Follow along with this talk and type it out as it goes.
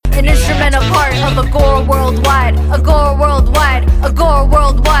an instrumental part of Agora worldwide, Agora worldwide, Agora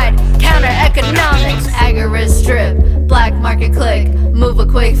worldwide. Counter economics, agorist strip, black market click, move a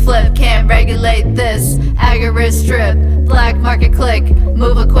quick flip, can't regulate this. Agorist strip, black market click,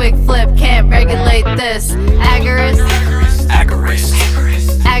 move a quick flip, can't regulate this. Agorist, Agorist.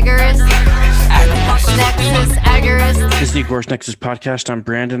 agorist, Nexus, agorist. This is the Agorist Nexus podcast. I'm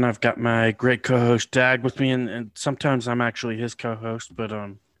Brandon. I've got my great co-host Dag with me, and sometimes I'm actually his co-host, but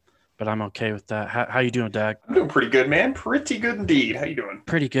I'm okay with that. How you doing, Dag? I'm doing pretty good, man. Pretty good indeed. How you doing?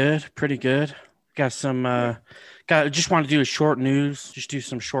 Pretty good. Got some. Just want to do a short news. Just do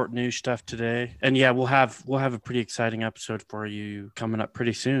some short news stuff today, and yeah, we'll have a pretty exciting episode for you coming up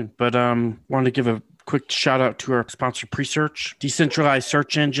pretty soon. But wanted to give a quick shout out to our sponsor, Presearch, decentralized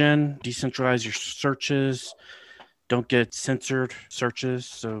search engine. Decentralize your searches. Don't get censored searches.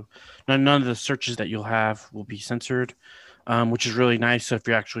 So none of the searches that you'll have will be censored, which is really nice. So if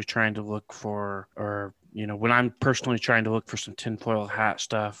you're actually trying to look for, or when I'm personally trying to look for some tinfoil hat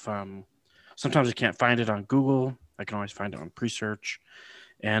stuff, sometimes I can't find it on Google. I can always find it on Presearch,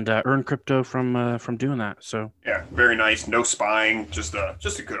 and earn crypto from doing that. So yeah, very nice. No spying, just a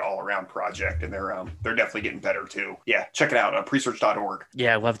good all around project, and they're definitely getting better too. Yeah, check it out. Presearch.org.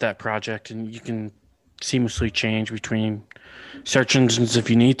 Yeah, I love that project, and you can seamlessly change between search engines if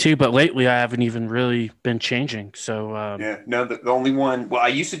you need to. But lately, I haven't even really been changing. So the only one. Well, I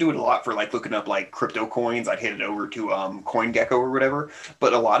used to do it a lot for like looking up like crypto coins. I'd hit it over to CoinGecko or whatever.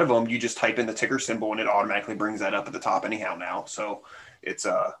 But a lot of them, you just type in the ticker symbol and it automatically brings that up at the top anyhow now. So it's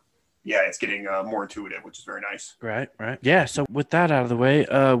it's getting more intuitive, which is very nice. Right. Yeah. So with that out of the way,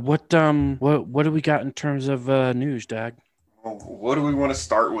 what do we got in terms of news, Dag? What do we want to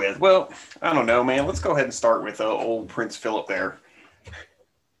start with? Well, I don't know, man. Let's go ahead and start with old Prince Philip there.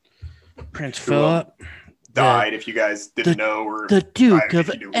 Prince Philip died, if you guys didn't know. Or the Duke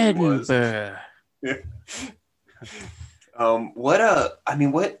of Edinburgh.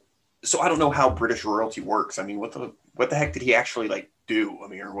 So I don't know how British royalty works. I mean, what the heck did he actually do? I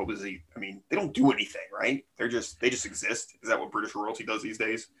mean, or what was he? I mean, they don't do anything, right? They just exist. Is that what British royalty does these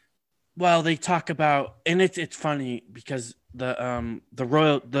days? Well, they talk about, and it's funny because when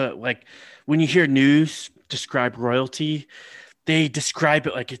you hear news describe royalty, they describe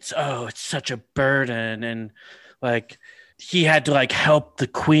it like it's such a burden, and like he had to help the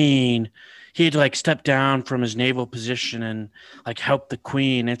queen. He had to step down from his naval position and help the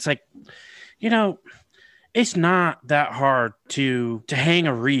queen. It's it's not that hard to hang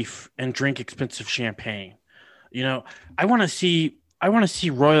a reef and drink expensive champagne. I want to see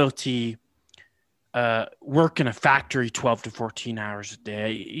royalty work in a factory 12 to 14 hours a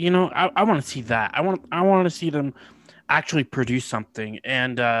day. I want to see that. I want to see them actually produce something,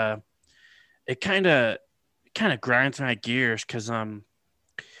 and it kind of grinds my gears because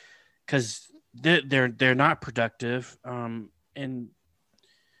they're not productive, and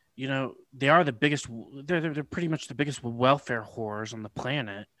they are the biggest. They're pretty much the biggest welfare whores on the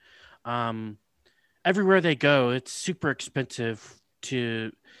planet. Everywhere they go, it's super expensive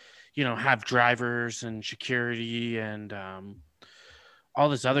to have drivers and security and all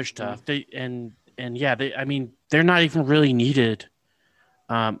this other stuff. They're not even really needed.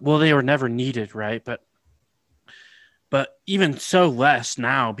 They were never needed, right? But even so, less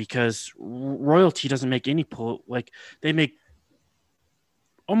now, because royalty doesn't make any they make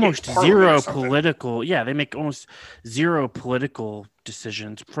almost zero political. Yeah, they make almost zero political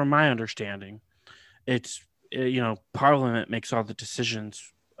decisions, from my understanding. It's Parliament makes all the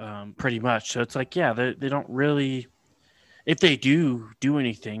decisions, pretty much. So it's they don't really. If they do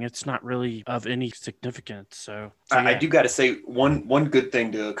anything, it's not really of any significance. So yeah. I do got to say one good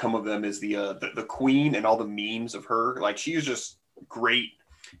thing to come of them is the queen and all the memes of her. She is just great.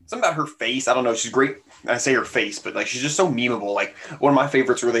 Something about her face, I don't know. She's great. I say her face, but she's just so memeable. One of my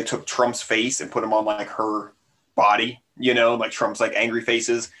favorites where they took Trump's face and put him on her body. Trump's angry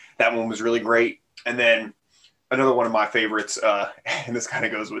faces. That one was really great. And then another one of my favorites, and this kind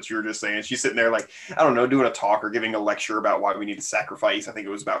of goes with what you were just saying. She's sitting there, I don't know, doing a talk or giving a lecture about why we need to sacrifice. I think it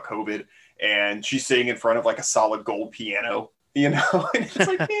was about COVID. And she's sitting in front of a solid gold piano, and it's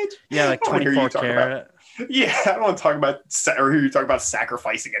bitch. Yeah, 24 karat. Yeah, I don't want to talk about or hear you talk about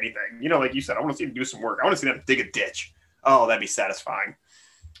sacrificing anything. Like you said, I want to see them do some work. I want to see them dig a ditch. Oh, that'd be satisfying.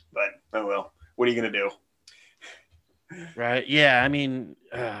 But, oh well, what are you going to do? Right. Yeah. I mean,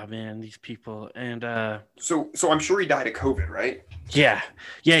 man, these people. And so I'm sure he died of COVID, right? Yeah.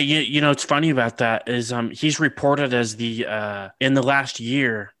 It's funny about that is he's reported as the in the last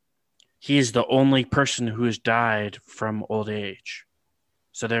year, he is the only person who has died from old age.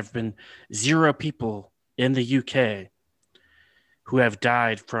 So there have been 0 people in the UK who have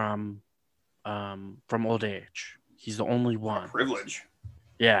died from old age. He's the only one. Privilege.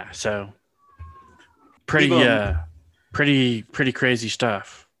 Yeah, so pretty crazy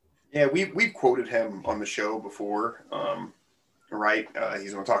stuff. Yeah, we've quoted him on the show before, right?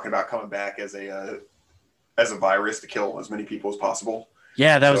 He's been talking about coming back as a virus to kill as many people as possible.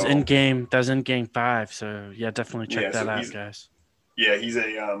 Yeah, that was in game. That was in Game 5. So yeah, definitely check that out, guys. Yeah, he's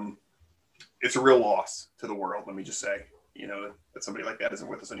it's a real loss to the world. Let me just say, that somebody like that isn't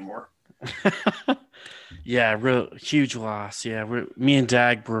with us anymore. Yeah, real huge loss. Yeah, me and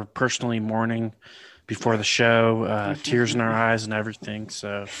Dag were personally mourning before the show, tears in our eyes and everything.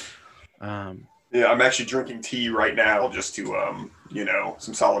 So, yeah, I'm actually drinking tea right now just to,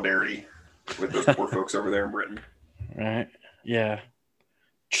 some solidarity with those poor folks over there in Britain. Right. Yeah.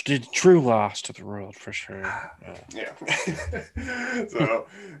 True loss to the world for sure. Yeah. So,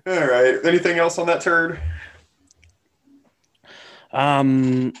 all right. Anything else on that turd?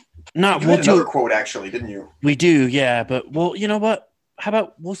 No, we'll do another quote actually, didn't you? We do, yeah. But you know what? How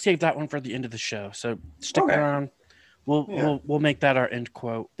about we'll save that one for the end of the show. So stick around. We'll make that our end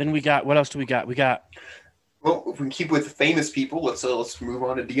quote. Then what else do we got? Well, if we keep with famous people, let's move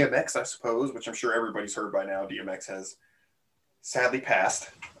on to DMX, I suppose, which I'm sure everybody's heard by now. DMX has sadly passed.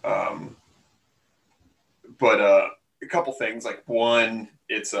 But a couple things, like one,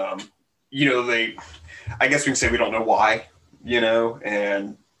 it's I guess we can say we don't know why,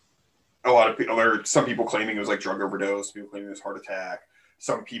 and a lot of people, some people claiming it was like drug overdose, people claiming it was heart attack,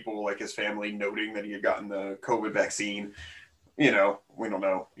 some people like his family noting that he had gotten the COVID vaccine. We don't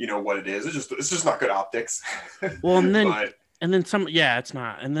know, what it is. It's just not good optics. Well, and then some, yeah, it's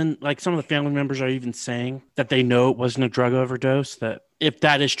not. And then like some of the family members are even saying that they know it wasn't a drug overdose, that if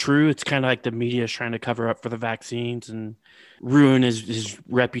that is true, it's kind of like the media is trying to cover up for the vaccines and ruin his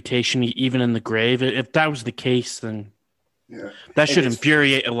reputation, even in the grave. If that was the case, then that should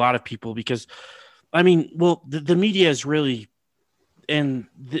infuriate a lot of people because, I mean, well, the media is really, and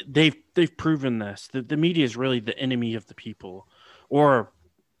they've proven this, the media is really the enemy of the people, or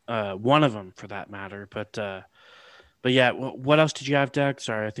one of them for that matter. But yeah, what else did you have, Doug?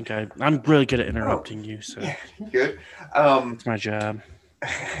 Sorry, I think I'm really good at interrupting you. So yeah, good. It's my job.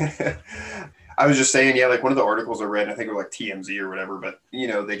 I was just saying, like one of the articles I read, I think it was like TMZ or whatever, but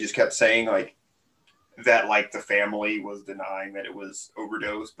they just kept saying like that, like the family was denying that it was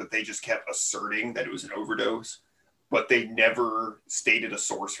overdose, but they just kept asserting that it was an overdose, but they never stated a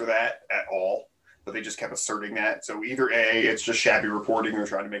source for that at all. But they just kept asserting that. So either A, it's just shabby reporting or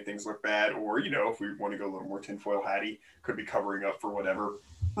trying to make things look bad, or, if we want to go a little more tinfoil hatty, could be covering up for whatever.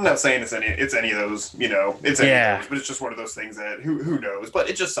 I'm not saying it's any of those, it's any of those, but it's just one of those things that who knows. But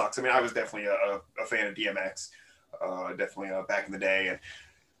it just sucks. I mean, I was definitely a fan of DMX, definitely back in the day. And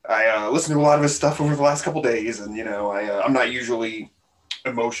I listened to a lot of his stuff over the last couple days. And, I'm not usually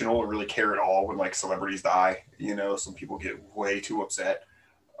emotional or really care at all when like celebrities die. Some people get way too upset.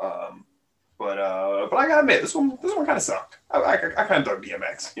 But I gotta admit, this one kind of sucked. I kind of dug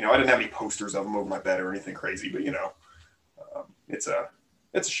DMX. I didn't have any posters of him over my bed or anything crazy, but it's a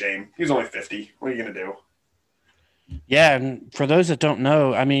shame. He was only 50. What are you gonna do? Yeah, and for those that don't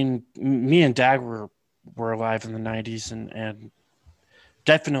know, I mean, me and Dag were alive in the 90s and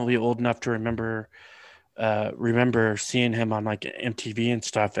definitely old enough to remember seeing him on like MTV and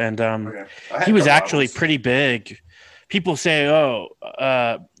stuff. And he was actually pretty big. People say,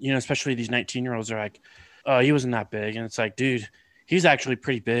 especially these 19-year-olds are like, oh, he wasn't that big. And it's like, dude, he's actually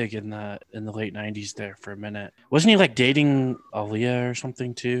pretty big in the late 90s there for a minute. Wasn't he like dating Aaliyah or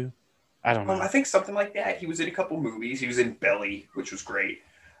something too? I don't know. I think something like that. He was in a couple movies. He was in Belly, which was great.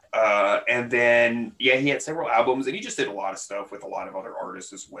 And then, he had several albums and he just did a lot of stuff with a lot of other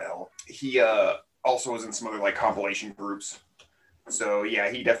artists as well. He also was in some other like compilation groups. So he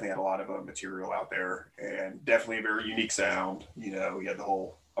definitely had a lot of material out there and definitely a very unique sound. He had the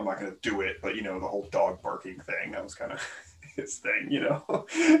whole, I'm not going to do it, but the whole dog barking thing, that was kind of his thing,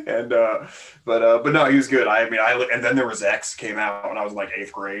 and, but no, he was good. And then there was X came out when I was in like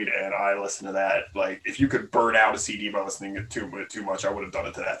 8th grade and I listened to that. Like if you could burn out a CD by listening to too much, I would have done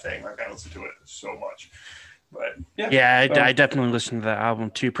it to that thing. Like I listened to it so much. But I definitely listened to that album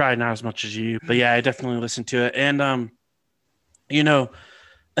too. Probably not as much as you, but yeah, I definitely listened to it. And,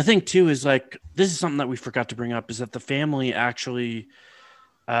 I think too is like this is something that we forgot to bring up is that the family actually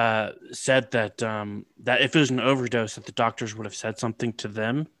said that that if it was an overdose, that the doctors would have said something to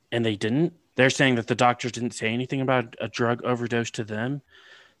them, and they didn't. They're saying that the doctors didn't say anything about a drug overdose to them.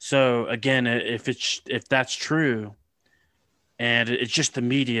 So again, if that's true, and it's just the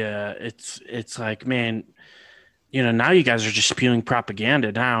media, it's like, man, now you guys are just spewing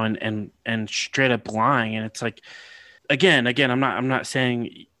propaganda now and straight up lying, and it's like. again, I'm not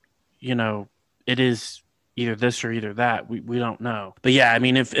saying, it is either this or either that. We don't know. But yeah, I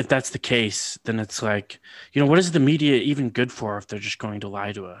mean, if that's the case, then it's like, what is the media even good for if they're just going to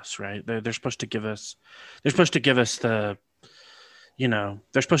lie to us, right? They're supposed to give us, the,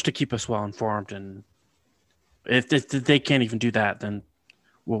 they're supposed to keep us well informed. And if they can't even do that, then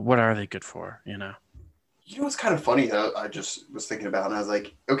what are they good for, You know what's kind of funny though? I just was thinking about, and I was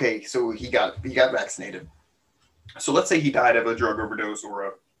like, okay, so he got vaccinated. So let's say he died of a drug overdose or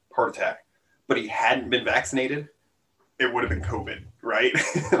a heart attack, but he hadn't been vaccinated. It would have been COVID, right?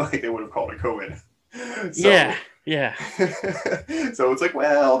 Like they would have called it COVID. So, yeah. So it's like,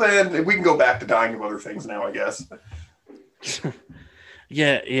 well, then we can go back to dying of other things now, I guess.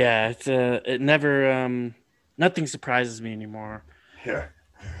 Yeah. It's it never nothing surprises me anymore. Yeah.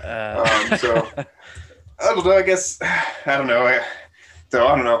 So I don't know. I guess I don't know. I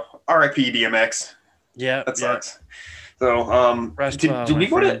don't know. R.I.P. DMX. Yeah, that sucks. So did we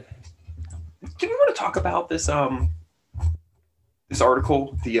want to talk about this this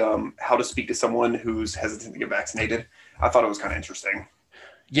article, the how to speak to someone who's hesitant to get vaccinated? I thought it was kind of interesting.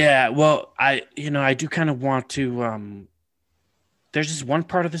 Yeah, well, I do kind of want to. There's just one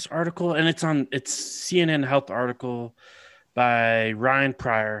part of this article, and it's CNN Health article by Ryan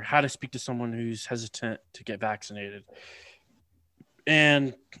Pryor, how to speak to someone who's hesitant to get vaccinated.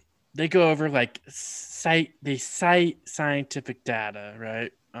 And they go over like cite scientific data,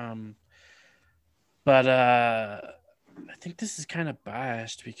 right? But I think this is kind of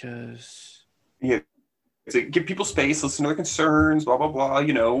biased because to give people space, listen to their concerns, blah blah blah,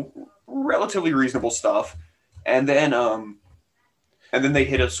 relatively reasonable stuff. And then they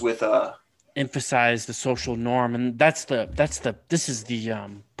hit us with emphasize the social norm, and this is the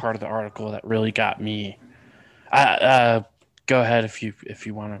part of the article that really got me. Go ahead if you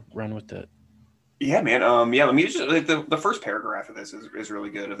want to run with it. Yeah, man. Let me just the first paragraph of this is really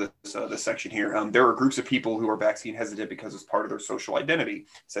good, of this section here. There are groups of people who are vaccine hesitant because it's part of their social identity,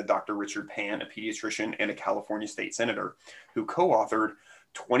 said Dr. Richard Pan, a pediatrician and a California state senator who co-authored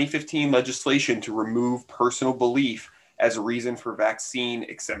 2015 legislation to remove personal belief as a reason for vaccine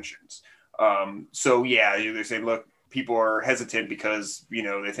exemptions. So yeah, they're saying, look, people are hesitant because,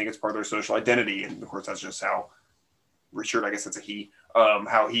 they think it's part of their social identity. And of course, that's just how Richard, I guess that's a he,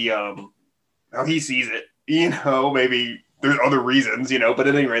 how he sees it, maybe there's other reasons, but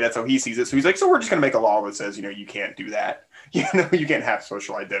at any rate, that's how he sees it. So he's like, so we're just going to make a law that says, you can't do that. You can't have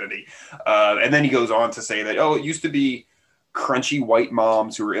social identity. And then he goes on to say that, it used to be crunchy white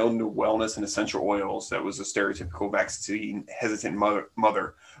moms who were into wellness and essential oils. That was a stereotypical vaccine hesitant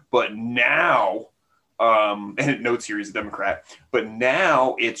mother. But now, and it notes here he's a Democrat, but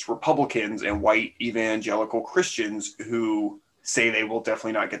now it's Republicans and white evangelical Christians who say they will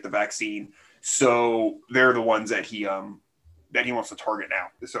definitely not get the vaccine. So they're the ones that he wants to target now.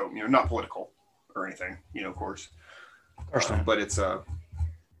 So, not political or anything, of course. But it's, I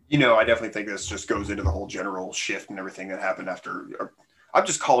definitely think this just goes into the whole general shift and everything that happened after. I'm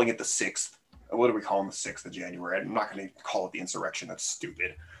just calling it the 6th. What do we call them? The 6th of January. I'm not going to call it the insurrection. That's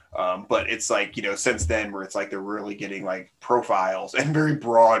stupid. But it's like, since then where it's like they're really getting like profiles and very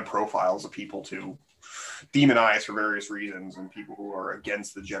broad profiles of people to demonize for various reasons, and people who are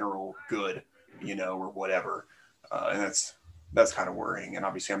against the general good, or whatever. And that's kind of worrying. And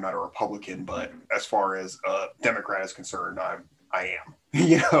obviously I'm not a Republican, but as far as a Democrat is concerned, I am,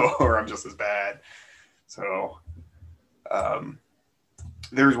 or I'm just as bad. So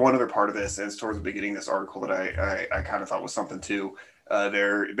there's one other part of this, and it's towards the beginning of this article that I kind of thought was something too.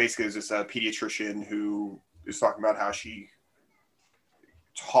 There basically is this pediatrician who is talking about how she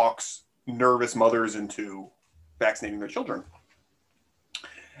talks nervous mothers into vaccinating their children.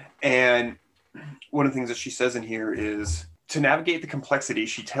 And one of the things that she says in here is, to navigate the complexity,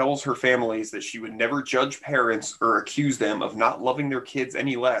 she tells her families that she would never judge parents or accuse them of not loving their kids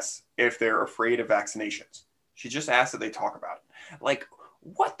any less if they're afraid of vaccinations. She just asks that they talk about it. Like,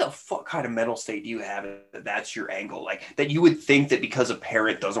 what the fuck kind of mental state do you have that that's your angle? Like, that you would think that because a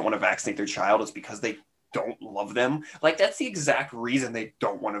parent doesn't want to vaccinate their child, it's because they don't love them. Like, that's the exact reason they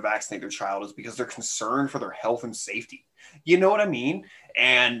don't want to vaccinate their child, is because they're concerned for their health and safety. You know what I mean?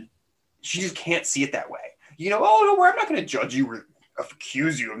 And she just can't see it that way. Oh, no, I'm not going to judge you or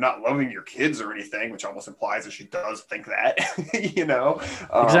accuse you of not loving your kids or anything, which almost implies that she does think that,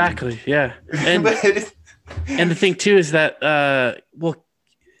 Exactly. Yeah. And, and the thing too is that,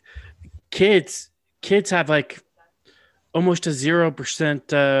 kids have like almost a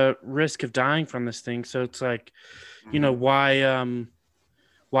 0% risk of dying from this thing. So it's like, why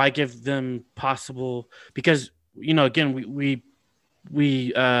give them possible, because, again, we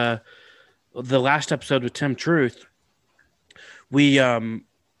the last episode with Tim Truth, we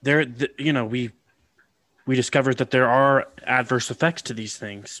we discovered that there are adverse effects to these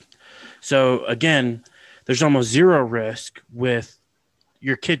things. So again, there's almost zero risk with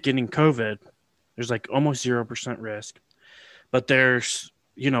your kid getting COVID. There's like almost 0% risk, but there's,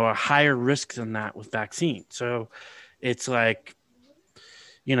 a higher risk than that with vaccine. So it's like,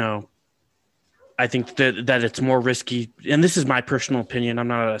 I think that it's more risky. And this is my personal opinion. I'm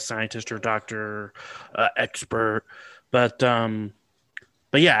not a scientist or doctor or expert, but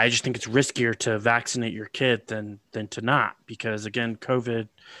yeah, I just think it's riskier to vaccinate your kid than to not, because again, COVID,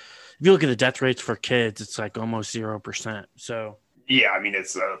 if you look at the death rates for kids, it's like almost 0%. So yeah, I mean,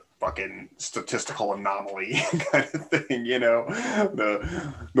 it's a fucking statistical anomaly kind of thing,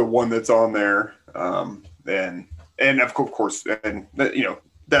 the one that's on there. And of course, and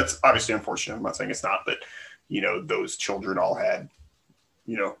that's obviously unfortunate. I'm not saying it's not, but those children all had,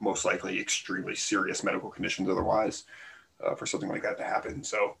 most likely extremely serious medical conditions otherwise. For something like that to happen.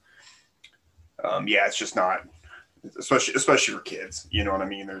 So, yeah, it's just not, especially for kids. You know what I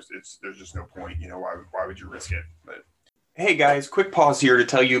mean? There's just no point. Why would you risk it? But hey, guys, quick pause here to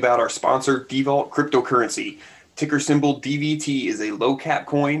tell you about our sponsor, DVault Cryptocurrency. Ticker symbol DVT is a low cap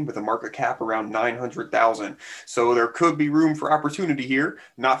coin with a market cap around 900,000. So there could be room for opportunity here.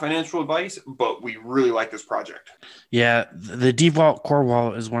 Not financial advice, but we really like this project. Yeah, the DVault core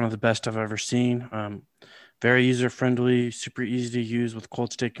wallet is one of the best I've ever seen. Very user-friendly, super easy to use with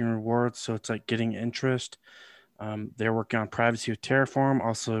cold staking rewards. So it's like getting interest. They're working on privacy with Terraform,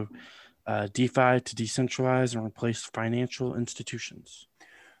 also DeFi to decentralize and replace financial institutions.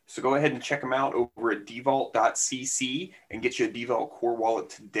 So go ahead and check them out over at devault.cc and get you a DVault core wallet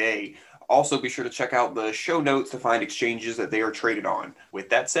today. Also, be sure to check out the show notes to find exchanges that they are traded on. With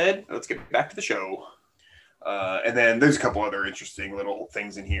that said, let's get back to the show. And then there's a couple other interesting little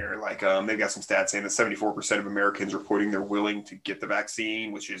things in here. Like they've got some stats saying that 74% of Americans reporting they're willing to get the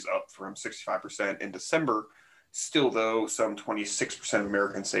vaccine, which is up from 65% in December. Still, though, some 26% of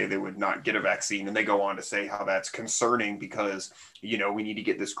Americans say they would not get a vaccine. And they go on to say how that's concerning because, we need to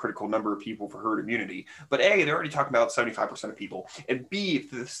get this critical number of people for herd immunity. But A, they're already talking about 75% of people. And B, if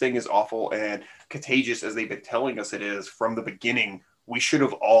this thing is awful and contagious as they've been telling us it is from the beginning, we should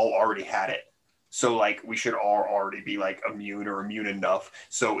have all already had it. So, we should all already be, immune or immune enough.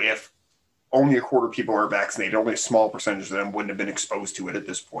 So if only a quarter of people are vaccinated, only a small percentage of them wouldn't have been exposed to it at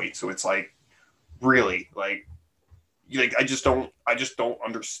this point. So it's really, I just don't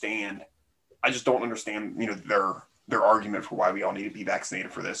understand. I just don't understand, their argument for why we all need to be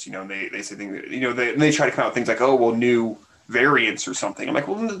vaccinated for this. And they say things, they try to come out with things like, oh, well, new variants or something. I'm like,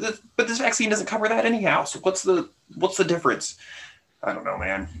 well, but this vaccine doesn't cover that anyhow. So what's the difference? I don't know,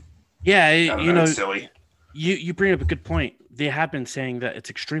 man. Yeah, it's silly. You bring up a good point. They have been saying that it's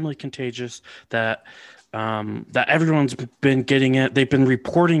extremely contagious, that everyone's been getting it. They've been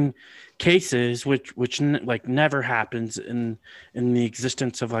reporting cases, which never happens in the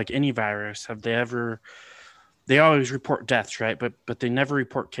existence of any virus. Have they ever? They always report deaths, right? But they never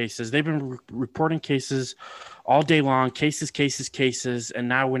report cases. They've been reporting cases all day long, cases, and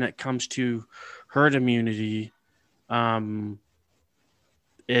now when it comes to herd immunity,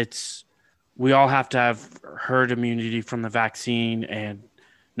 we all have to have herd immunity from the vaccine, and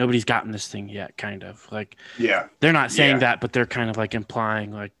nobody's gotten this thing yet, kind of. Yeah. They're not saying that, but they're kind of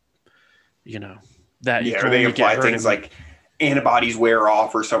implying that or they imply things like antibodies wear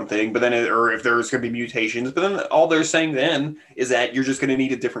off or something, but then or if there's going to be mutations, but then all they're saying then is that you're just going to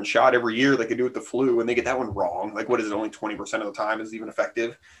need a different shot every year. They could do with the flu, and they get that one wrong. What is it? Only 20% of the time is even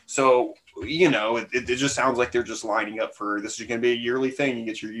effective. So, it just sounds like they're just lining up for this is going to be a yearly thing. You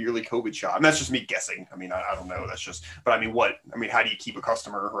get your yearly COVID shot. And that's just me guessing. I mean, I don't know. That's just, but how do you keep a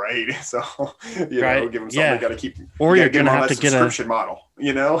customer, right? So, give them something. You got to keep, or you're going to have to get a subscription model,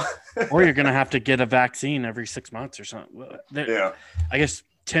 or you're going to have to get a vaccine every 6 months or something. Yeah. I guess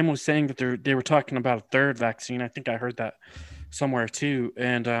Tim was saying that they were talking about a third vaccine. I think I heard that somewhere too.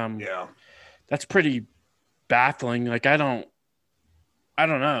 And that's pretty baffling. I don't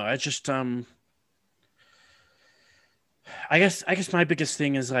know. I just I guess my biggest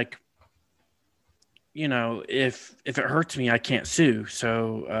thing is if it hurts me, I can't sue.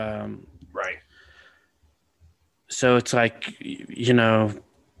 So right. So it's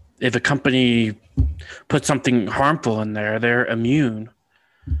if a company puts something harmful in there, they're immune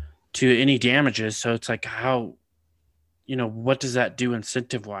to any damages. So it's how, what does that do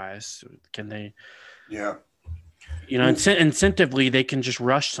incentive wise? Can they, incentively, they can just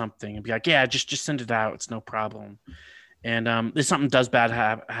rush something and be just send it out. It's no problem. And if something does bad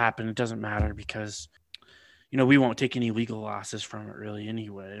happen, it doesn't matter because, we won't take any legal losses from it really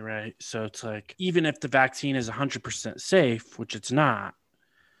anyway, right? So it's like, even if the vaccine is 100% safe, which it's not,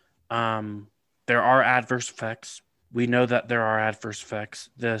 there are adverse effects. We know that there are adverse effects.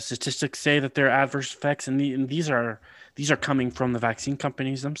 The statistics say that there are adverse effects, and these are coming from the vaccine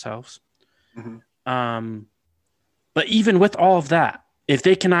companies themselves. Mm-hmm. But even with all of that, if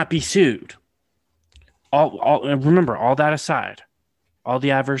they cannot be sued, remember, all that aside, all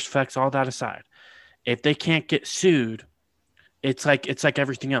the adverse effects, all that aside, if they can't get sued, it's like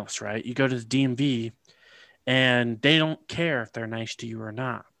everything else, right? You go to the DMV and they don't care if they're nice to you or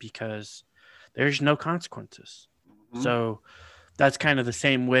not because there's no consequences. Mm-hmm. So that's kind of the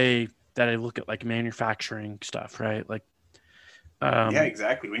same way that I look at like manufacturing stuff, right? Like, yeah,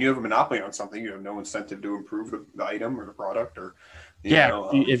 exactly. When you have a monopoly on something, you have no incentive to improve the item or the product, or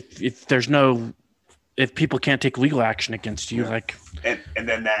if people can't take legal action against you, like, and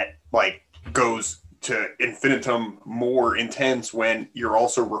then that like goes to infinitum more intense when you're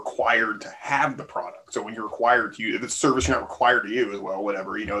also required to have the product. So when you're required to use the service, you're not required to use, well,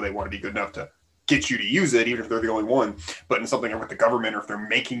 whatever, they want to be good enough to get you to use it, even if they're the only one. But in something with the government, or if they're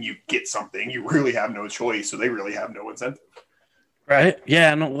making you get something, you really have no choice. So they really have no incentive. Right.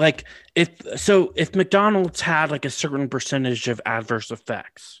 Yeah. No, like if McDonald's had like a certain percentage of adverse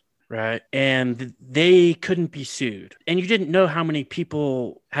effects, right, and they couldn't be sued, and you didn't know how many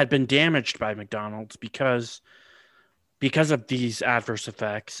people had been damaged by McDonald's because of these adverse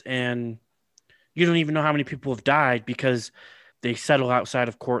effects, and you don't even know how many people have died because they settle outside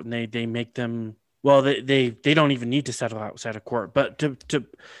of court, and they make them, well, they don't even need to settle outside of court, but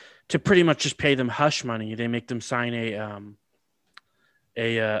to pretty much just pay them hush money, they make them sign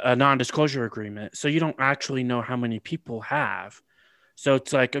a non-disclosure agreement. So you don't actually know how many people have. So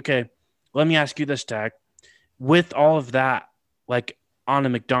it's like, okay, let me ask you this, Dag. With all of that, like on a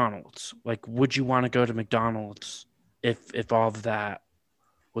McDonald's, like, would you want to go to McDonald's if all of that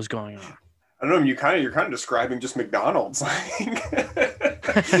was going on? I don't know. You're kind of describing just McDonald's,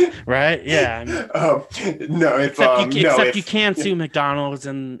 right? Yeah. I mean, no, except you can sue McDonald's,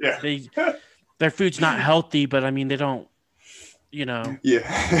 and their food's not healthy, but I mean, they don't.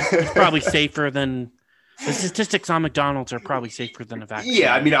 It's probably safer than the statistics on McDonald's are probably safer than a vaccine.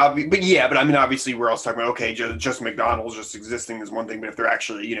 Yeah, I mean, obviously, we're also talking about, okay, just McDonald's just existing is one thing, but if they're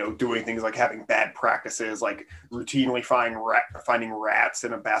actually, doing things like having bad practices, like routinely finding rats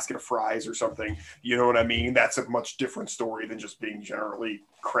in a basket of fries or something, you know what I mean? That's a much different story than just being generally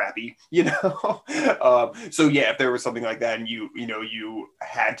crappy, So yeah, if there was something like that, and you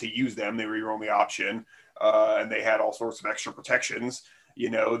had to use them, they were your only option. And they had all sorts of extra protections,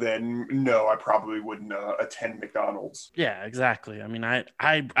 then no, I probably wouldn't attend McDonald's. Yeah, exactly. I mean,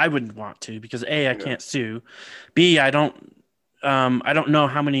 I wouldn't want to because A, I can't sue. B, I don't know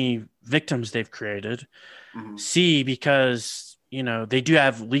how many victims they've created. Mm-hmm. C, because, they do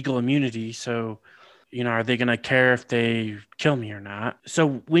have legal immunity. So, are they going to care if they kill me or not?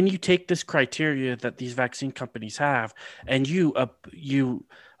 So when you take this criteria that these vaccine companies have and you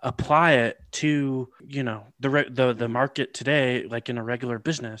apply it to, the market today, like in a regular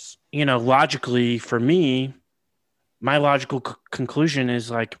business, logically for me, my logical conclusion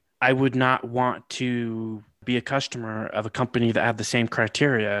is like, I would not want to be a customer of a company that had the same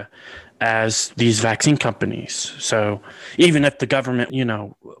criteria as these vaccine companies. So even if the government,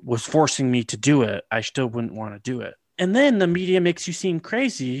 was forcing me to do it, I still wouldn't want to do it. And then the media makes you seem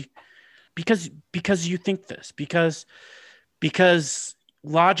crazy because you think this, because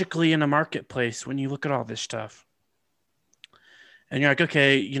logically in a marketplace, when you look at all this stuff and you're like,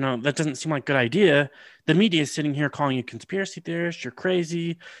 okay, that doesn't seem like a good idea. The media is sitting here calling you conspiracy theorist. You're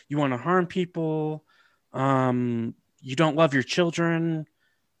crazy. You want to harm people. You don't love your children,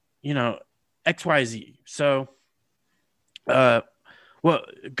 X, Y, Z. So, well,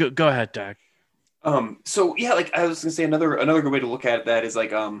 go ahead, Dag. So yeah, like I was gonna say, another good way to look at that is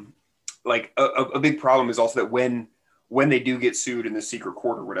like a big problem is also that when they do get sued in the secret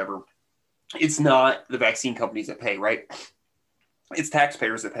court or whatever, it's not the vaccine companies that pay, right? It's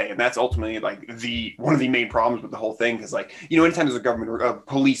taxpayers that pay. And that's ultimately like one of the main problems with the whole thing. Cause like, anytime there's a government or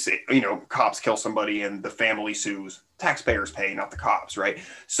police, cops kill somebody and the family sues, taxpayers pay, not the cops. Right.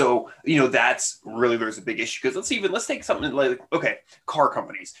 So, that's really, there's a big issue. Cause let's take something like, okay, car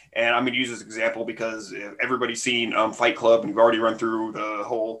companies. And I'm going to use this example because everybody's seen Fight Club, and we've already run through the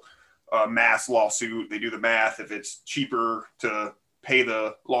whole mass lawsuit. They do the math. If it's cheaper to pay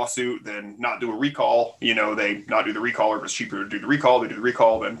the lawsuit than not do a recall, they not do the recall, or if it's cheaper to do the recall, they do the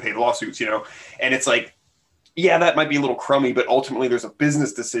recall, then pay the lawsuits, and it's like, yeah, that might be a little crummy, but ultimately there's a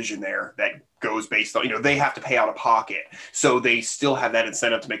business decision there that goes based on, they have to pay out of pocket. So they still have that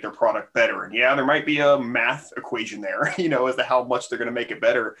incentive to make their product better. And yeah, there might be a math equation there, as to how much they're going to make it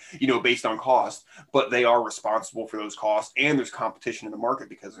better, based on cost, but they are responsible for those costs. And there's competition in the market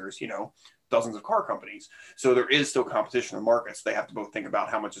because there's, dozens of car companies. So there is still competition in the market. So they have to both think about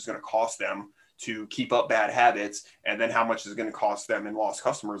how much it's going to cost them to keep up bad habits, and then how much is going to cost them in lost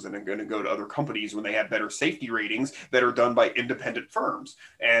customers and then going to go to other companies when they have better safety ratings that are done by independent firms.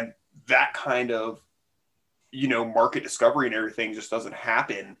 And that kind of, market discovery and everything just doesn't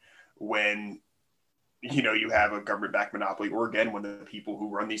happen when, you have a government-backed monopoly, or again, when the people who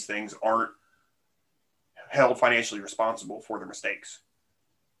run these things aren't held financially responsible for their mistakes.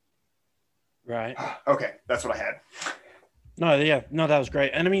 Right. Okay, that's what I had. No, that was great.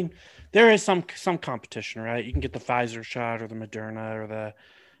 And I mean, there is some competition, right? You can get the Pfizer shot or the Moderna or the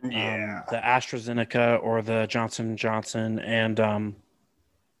AstraZeneca or the Johnson & Johnson. And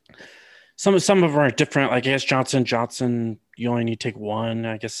some of them are different. Like, I guess Johnson & Johnson, you only need to take one.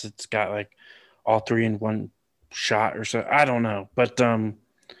 I guess it's got like all three in one shot or so. I don't know. But I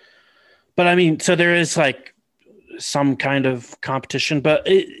mean, so there is like some kind of competition, but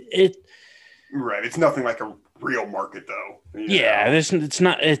it right. It's nothing like a real market though. It's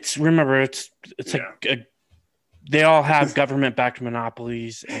not. Remember, it's like they all have government backed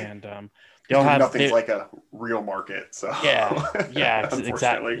monopolies, and they all have nothing's like a real market. So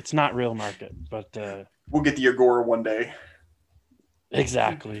exactly. It's not real market, but we'll get the Agora one day.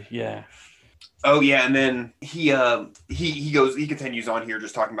 Exactly. Yeah. Oh yeah, and then he continues on here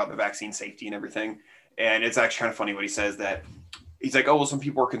just talking about the vaccine safety and everything, and it's actually kind of funny what he says that. He's like, oh, well, some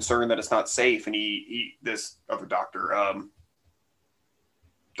people are concerned that it's not safe. And he this other doctor,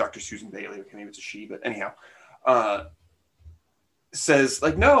 Dr. Susan Bailey, okay, maybe it's a she, but anyhow, says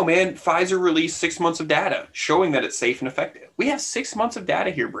like, no, man, Pfizer released 6 months of data showing that it's safe and effective. We have 6 months of data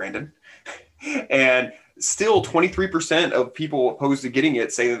here, Brandon. And still 23% of people opposed to getting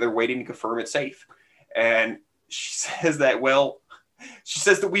it say that they're waiting to confirm it's safe. And she says that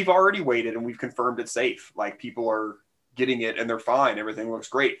we've already waited and we've confirmed it's safe. Like, people are getting it and they're fine. Everything looks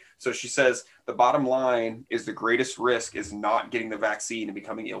great. So she says the bottom line is the greatest risk is not getting the vaccine and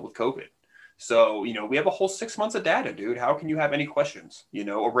becoming ill with COVID. So, we have a whole 6 months of data, dude. How can you have any questions?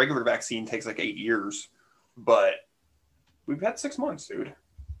 A regular vaccine takes like 8 years, but we've had 6 months, dude.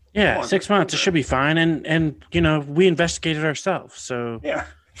 Yeah, 6 months. It should be fine. And we investigated ourselves. So yeah,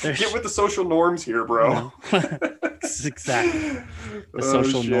 get with the social norms here, bro. Exactly. The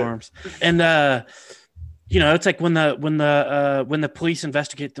social norms. And, it's like when the police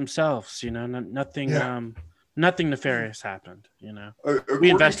investigate themselves, nothing nefarious happened, we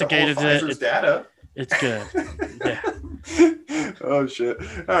investigated it. Data. It's good. Yeah. Oh shit.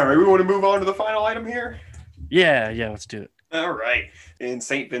 All right. We want to move on to the final item here. Yeah. Let's do it. All right. In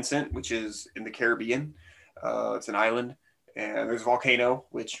St. Vincent, which is in the Caribbean, it's an island, and there's a volcano,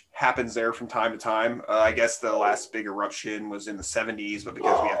 which happens there from time to time. I guess the last big eruption was in the 70s, but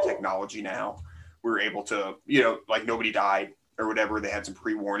because we have technology now, we were able to, like, nobody died or whatever. They had some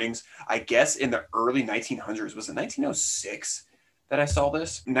pre-warnings. I guess in the early 1900s, was it 1906 that I saw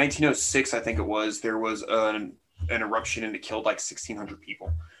this? 1906, I think it was. There was an eruption and it killed like 1,600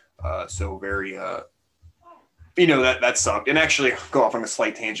 people. So very, that sucked. And actually, go off on a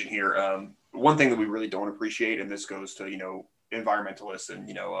slight tangent here. One thing that we really don't appreciate, and this goes to, environmentalists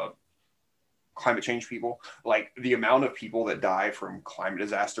and, climate change people, like the amount of people that die from climate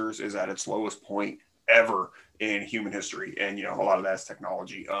disasters is at its lowest point ever in human history. And, a lot of that's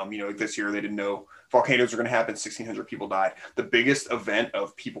technology. Like this year, they didn't know volcanoes are going to happen. 1,600 people died. The biggest event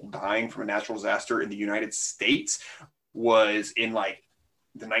of people dying from a natural disaster in the United States was in like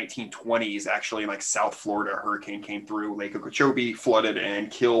the 1920s, actually, in like South Florida. A hurricane came through, Lake Okeechobee flooded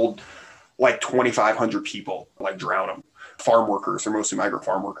and killed like 2,500 people, like drowned them. Farm workers, they're mostly migrant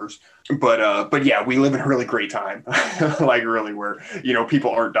farm workers, but yeah, we live in a really great time, like really where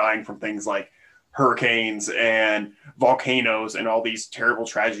people aren't dying from things like hurricanes and volcanoes and all these terrible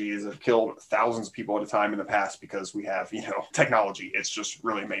tragedies that have killed thousands of people at a time in the past because we have technology. It's just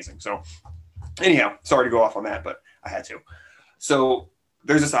really amazing. So anyhow, sorry to go off on that, but I had to. So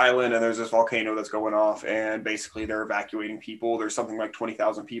there's this island and there's this volcano that's going off, and basically they're evacuating people. There's something like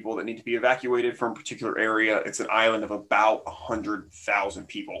 20,000 people that need to be evacuated from a particular area. It's an island of about 100,000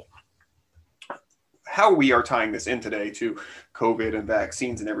 people. How we are tying this in today to COVID and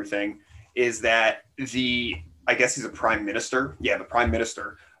vaccines and everything is that I guess he's a prime minister. Yeah, the prime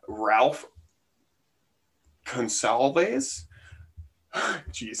minister, Ralph Gonsalves.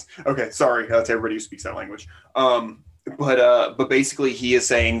 Jeez. Okay, sorry to everybody who speaks that language. But basically he is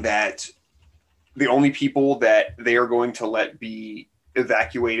saying that the only people that they are going to let be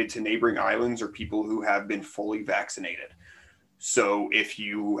evacuated to neighboring islands are people who have been fully vaccinated. So if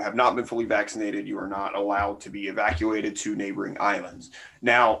you have not been fully vaccinated, you are not allowed to be evacuated to neighboring islands.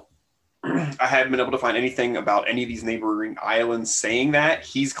 Now, I haven't been able to find anything about any of these neighboring islands saying that.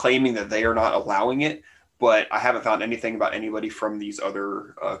 He's claiming that they are not allowing it, but I haven't found anything about anybody from these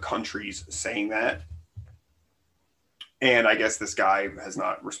other countries saying that. And I guess this guy has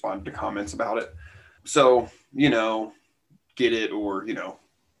not responded to comments about it. So, get it or,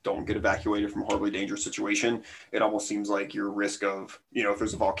 don't get evacuated from a horribly dangerous situation. It almost seems like your risk of, if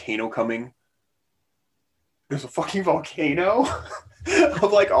there's a volcano coming, there's a fucking volcano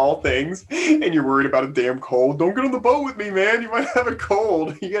of like all things, and you're worried about a damn cold. Don't get on the boat with me, man. You might have a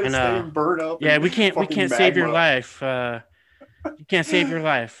cold. You gotta stay and burn up. Yeah, we can't save your life. You can't save your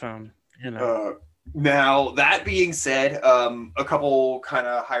life. Now, that being said, a couple kind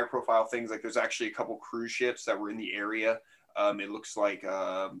of higher profile things, like there's actually a couple cruise ships that were in the area. It looks like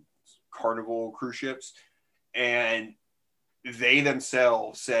Carnival cruise ships, and they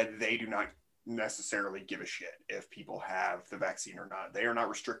themselves said they do not necessarily give a shit if people have the vaccine or not. They are not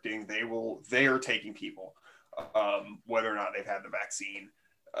restricting. They are taking people, whether or not they've had the vaccine.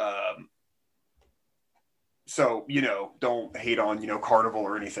 So, don't hate on, Carnival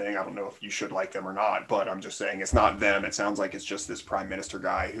or anything. I don't know if you should like them or not, but I'm just saying it's not them. It sounds like it's just this prime minister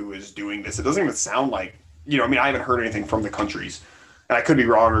guy who is doing this. It doesn't even sound like, I haven't heard anything from the countries, and I could be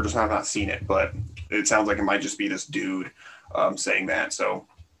wrong or just have not seen it, but it sounds like it might just be this dude saying that. So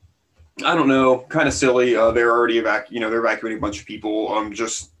I don't know, kind of silly. They're already they're evacuating a bunch of people.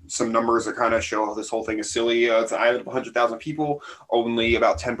 Just some numbers that kind of show how this whole thing is silly. It's an island of 100,000 people. Only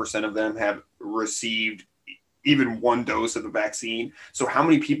about 10% of them have received even one dose of the vaccine. So how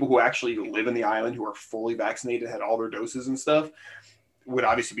many people who actually live in the island who are fully vaccinated, had all their doses and stuff, would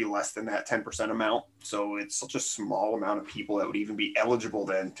obviously be less than that 10% amount. So it's such a small amount of people that would even be eligible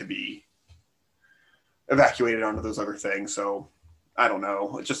then to be evacuated onto those other things. So I don't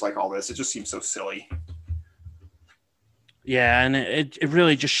know. It's just like all this. It just seems so silly. Yeah, and it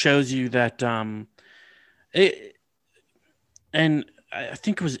really just shows you that and I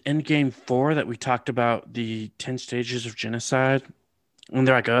think it was Endgame 4 that we talked about the 10 stages of genocide. And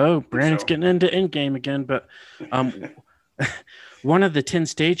they're like, oh, Brandon's getting into Endgame again. But one of the 10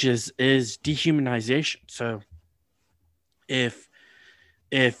 stages is dehumanization. So if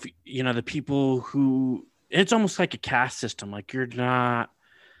the people who, it's almost like a caste system. Like you're not.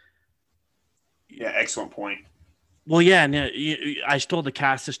 Yeah, excellent point. Well, yeah, and I stole the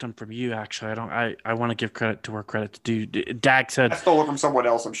caste system from you. Actually, I want to give credit to where credit's due. Dag said I stole it from someone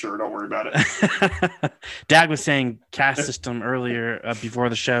else. I'm sure. Don't worry about it. Dag was saying caste system earlier before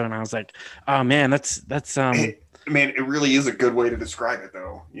the show, and I was like, oh man, that's Man, it really is a good way to describe it,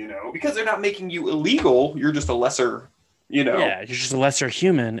 though. Because they're not making you illegal. You're just a lesser. Yeah, you're just a lesser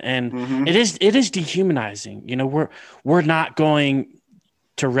human, and it is dehumanizing. We're not going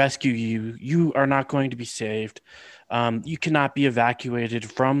to rescue you. You are not going to be saved. You cannot be evacuated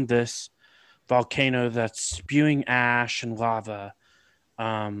from this volcano that's spewing ash and lava,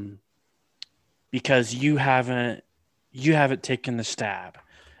 because you haven't taken the stab.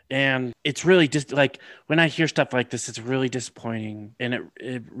 And it's really just like when I hear stuff like this, it's really disappointing, and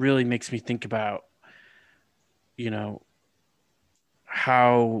it really makes me think about,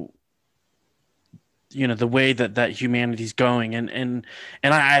 how the way that humanity's going, and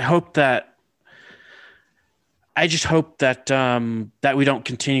I hope that that we don't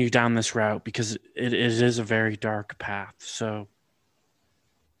continue down this route, because it is a very dark path. So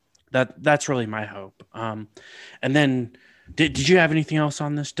that's really my hope. And then did you have anything else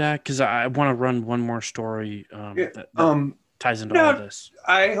on this, Dak? Because I want to run one more story that ties into all this.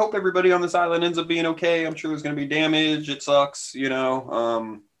 I hope everybody on this island ends up being okay. I'm sure there's going to be damage. It sucks,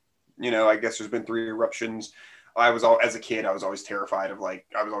 I guess there's been 3 eruptions. As a kid, I was always terrified of I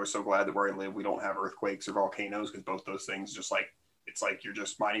was always so glad that where I live, we don't have earthquakes or volcanoes, because both those things just it's like you're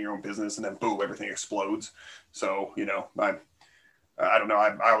just minding your own business and then boom, everything explodes. So, I don't know.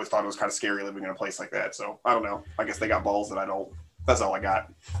 I always thought it was kind of scary living in a place like that. So I don't know. I guess they got balls that I don't. That's all I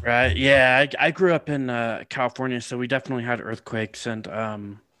got. Right. Yeah. I grew up in California, so we definitely had earthquakes. And I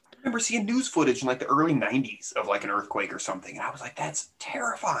remember seeing news footage in the early 90s of an earthquake or something. And I was like, that's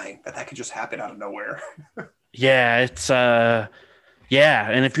terrifying that could just happen out of nowhere. Yeah. It's yeah.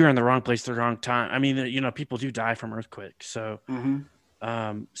 And if you're in the wrong place at the wrong time, I mean, people do die from earthquakes. So,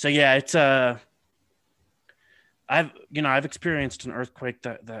 so yeah, it's I've experienced an earthquake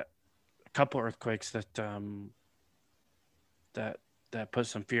that a couple earthquakes that put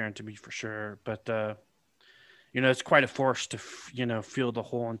some fear into me for sure. But it's quite a force to feel the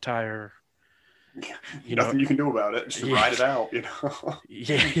whole entire Nothing you can do about it. Just ride it out,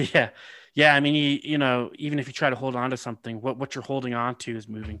 Yeah. I mean, even if you try to hold on to something, what you're holding on to is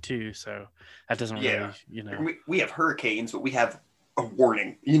moving too. So that doesn't really, We have hurricanes, but we have a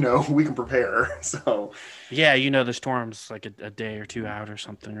warning. We can prepare. So the storm's like a day or two out or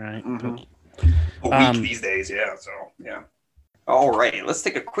something, right? Mm-hmm. A week these days, yeah. So yeah. All right, let's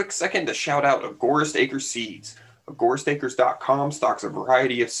take a quick second to shout out Agorist Acres Seeds. AgoristAcres.com stocks a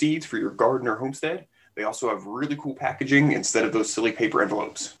variety of seeds for your garden or homestead. They also have really cool packaging instead of those silly paper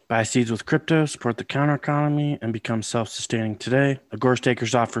envelopes. Buy seeds with crypto, support the counter economy, and become self-sustaining today. Agorist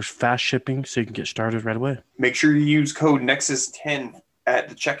Acres offers fast shipping so you can get started right away. Make sure you use code NEXUS10 at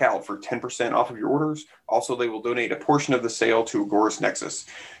the checkout for 10% off of your orders. Also, they will donate a portion of the sale to Agorist Nexus,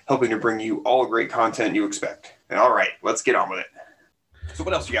 helping to bring you all the great content you expect. And all right, let's get on with it. So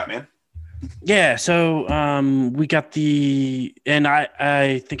what else you got, man? Yeah, so we got and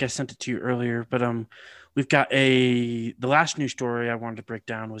I think I sent it to you earlier, but we've got the last news story I wanted to break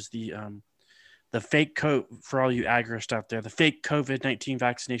down was the fake for all you agorists out there, the fake COVID-19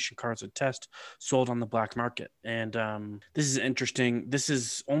 vaccination cards and test sold on the black market. And this is interesting. This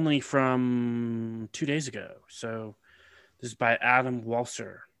is only from 2 days ago. So this is by Adam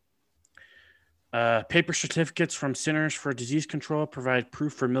Walser. Paper certificates from Centers for Disease Control provide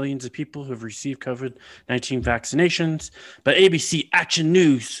proof for millions of people who have received COVID-19 vaccinations. But ABC Action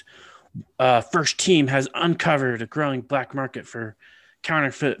News First Team has uncovered a growing black market for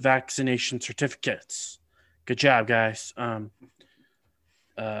counterfeit vaccination certificates. Good job, guys. And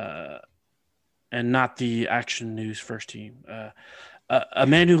not the Action News First Team. A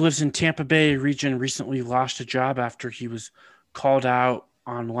man who lives in Tampa Bay region recently lost a job after he was called out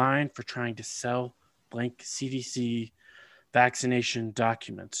online for trying to sell blank CDC vaccination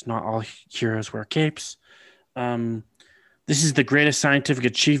documents. Not all heroes wear capes. This is the greatest scientific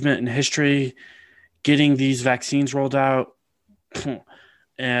achievement in history, getting these vaccines rolled out,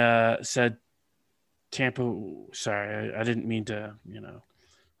 said Tampa. Sorry, I didn't mean to,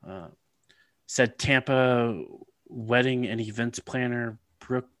 said Tampa wedding and events planner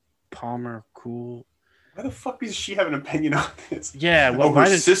Brooke Palmer Cool. Why the fuck does she have an opinion on this? Yeah, well,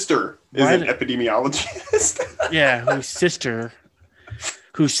 her sister is an epidemiologist. Yeah,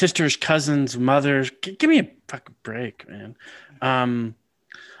 whose sister's cousin's mother. Give me a fucking break, man.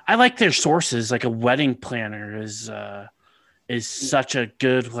 I like their sources. Like a wedding planner is such a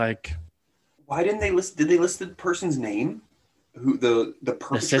good like. Why didn't they list? Did they list the person's name? Who the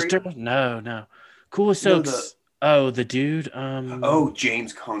perpetrator? The sister? No. Cool. So. The dude.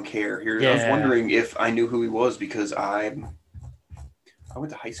 James Concaire here. Yeah. I was wondering if I knew who he was because I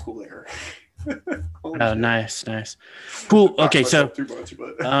went to high school there. Oh, nice. Cool. Okay, so too much,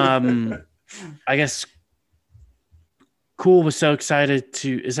 but I guess Cool was so excited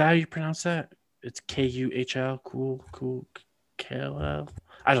to. Is that how you pronounce that? It's KUHL. Cool. KLL.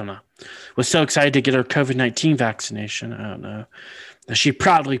 I don't know. Was so excited to get her COVID-19 vaccination. I don't know. She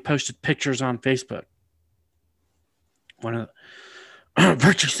proudly posted pictures on Facebook. One of the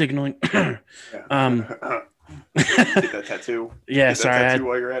virtue signaling. Get that tattoo. Yeah, get sorry. Tattoo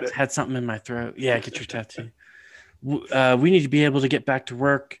while you're at it. Had something in my throat. Yeah, get your tattoo. We need to be able to get back to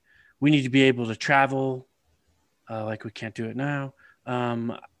work. We need to be able to travel. Like we can't do it now.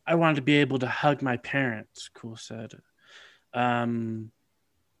 I wanted to be able to hug my parents. Cool said.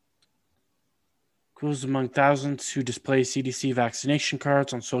 Cool's among thousands who display CDC vaccination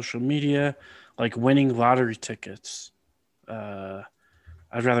cards on social media, like winning lottery tickets.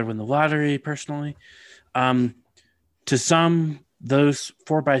 I'd rather win the lottery personally. To some, those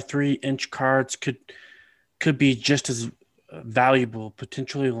 4x3-inch cards could be just as valuable,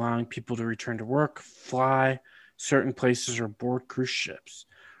 potentially allowing people to return to work, fly certain places, or board cruise ships.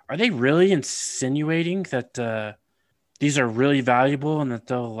 Are they really insinuating that these are really valuable and that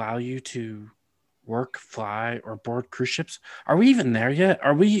they'll allow you to work, fly, or board cruise ships? Are we even there yet?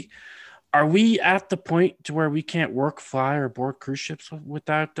 Are we at the point to where we can't work, fly, or board cruise ships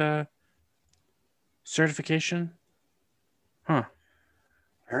without certification? Huh.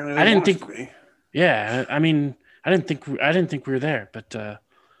 Apparently, I didn't think. To be. Yeah, I mean, I didn't think we were there, but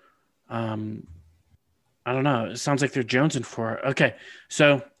I don't know. It sounds like they're jonesing for it. Okay,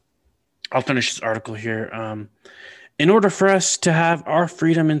 so I'll finish this article here. In order for us to have our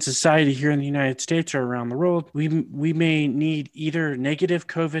freedom in society here in the United States or around the world, we may need either negative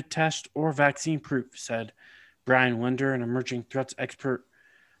COVID test or vaccine proof, said Brian Linder, an emerging threats expert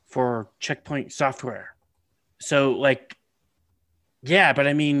for Checkpoint Software. So, like, yeah, but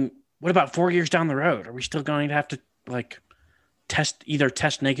I mean, what about 4 years down the road? Are we still going to have to, like, test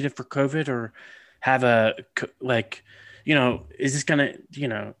negative for COVID or have is this going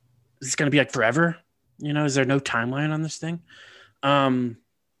to, this going to be like forever? You know, is there no timeline on this thing?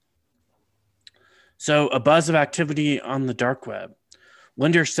 So a buzz of activity on the dark web.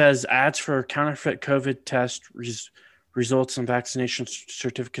 Linder says ads for counterfeit COVID test results and vaccination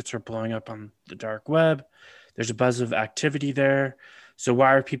certificates are blowing up on the dark web. There's a buzz of activity there. So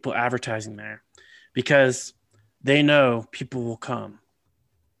why are people advertising there? Because they know people will come.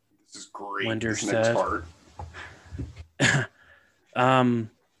 This is great. Linder this next said. part.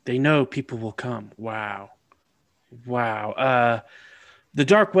 They know people will come. Wow. The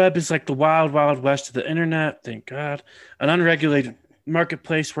dark web is like the wild, wild west of the internet. Thank God. An unregulated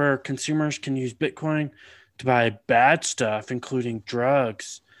marketplace where consumers can use Bitcoin to buy bad stuff, including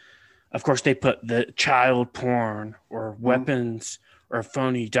drugs. Of course, they put the child porn or weapons or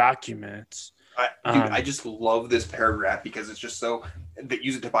phony documents. I just love this paragraph because it's just so that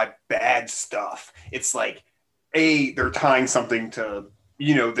use it to buy bad stuff. It's like, they're tying something to,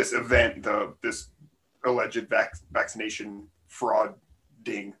 this event, this alleged vaccination frauding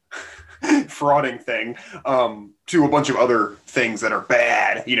thing, to a bunch of other things that are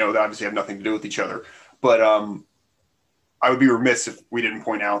bad, that obviously have nothing to do with each other. But I would be remiss if we didn't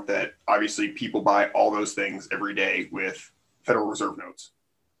point out that obviously people buy all those things every day with Federal Reserve notes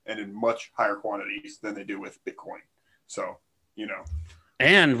and in much higher quantities than they do with Bitcoin. So,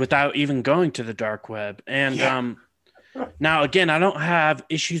 and without even going to the dark web. And now, again, I don't have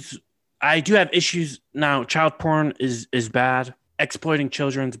issues. I do have issues now. Child porn is bad. Exploiting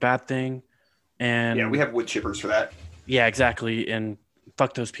children's bad thing. And yeah, we have wood chippers for that. Yeah, exactly. And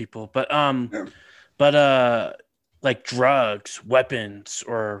fuck those people. But like drugs, weapons,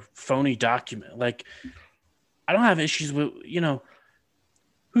 or phony document. Like, I don't have issues with,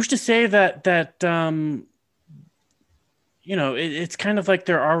 who's to say that it's kind of like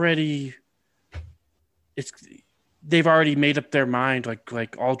they're already, they've already made up their mind.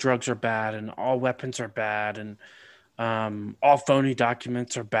 Like all drugs are bad and all weapons are bad and all phony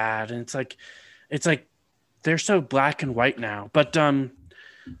documents are bad. And it's like they're so black and white now. But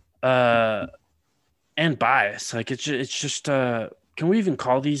and bias. Like it's just can we even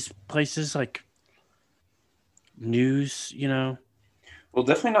call these places like news? Well,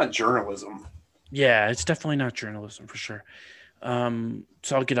 definitely not journalism. Yeah, it's definitely not journalism for sure. So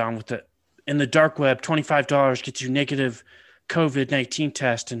I'll get on with it. In the dark web, $25 gets you negative COVID-19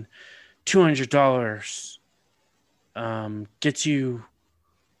 test, and $200 gets you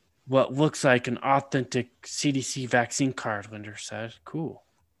what looks like an authentic CDC vaccine card, Linder said. Cool.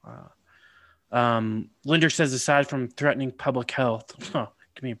 Linder says aside from threatening public health,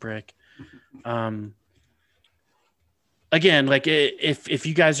 give me a break. Again, like if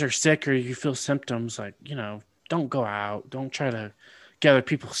you guys are sick or you feel symptoms, like, don't go out. Don't try to get other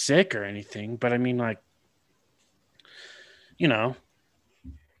people sick or anything. But I mean, like, I don't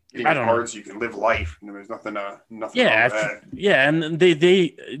know. You can live life. There's nothing wrong with that. Yeah. And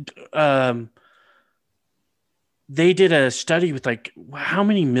they did a study with like how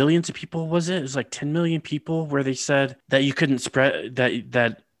many millions of people was it? It was like 10 million people where they said that you couldn't spread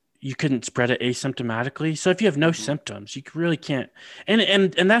that you couldn't spread it asymptomatically. So if you have no symptoms, you really can't.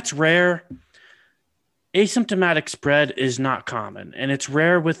 And that's rare. Asymptomatic spread is not common, and it's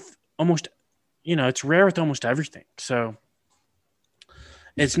rare with almost everything. So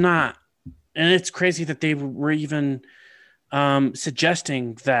it's not, and it's crazy that they were even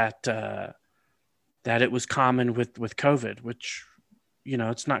suggesting that it was common with COVID, which,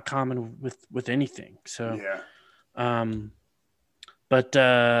 it's not common with anything. So, yeah.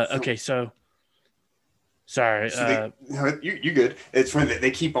 Okay, so sorry. You good. It's when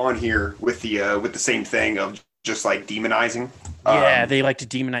they keep on here with the same thing of just like demonizing. Yeah, they like to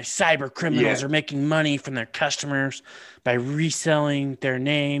demonize cyber criminals are making money from their customers by reselling their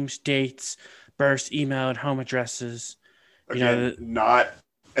names, dates, births, email, and home addresses. Again, not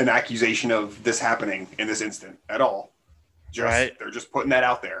an accusation of this happening in this instant at all. They're just putting that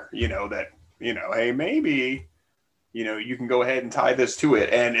out there, hey, maybe, you can go ahead and tie this to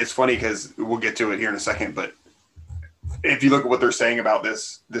it. And it's funny because we'll get to it here in a second, but if you look at what they're saying about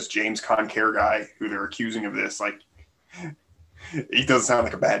this James Concare guy who they're accusing of this, like, he doesn't sound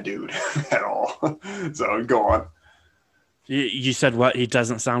like a bad dude at all. So go on. You said what? He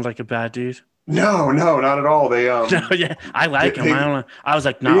doesn't sound like a bad dude? No, not at all. They no, yeah, I like him. I don't know. I was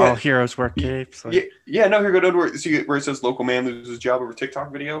like, not all heroes wear capes. Like, no, here go to see where it says local man loses his job over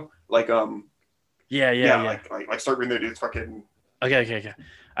TikTok video. Like like start reading it's fucking. Okay.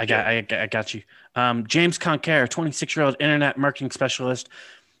 I got you. James Concare, 26-year-old internet marketing specialist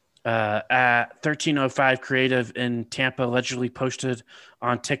at 1305 Creative in Tampa, allegedly posted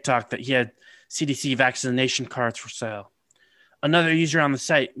on TikTok that he had CDC vaccination cards for sale. Another user on the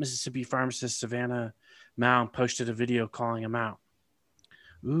site, Mississippi pharmacist Savannah Mound, posted a video calling him out.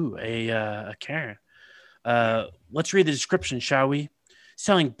 Ooh, a Karen. Let's read the description, shall we?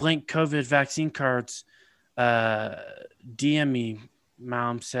 Selling blank COVID vaccine cards. DM me,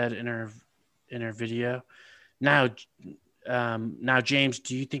 Mom said in her video. Now, James,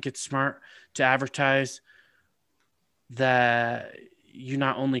 do you think it's smart to advertise that you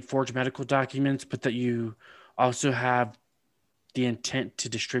not only forge medical documents, but that you also have the intent to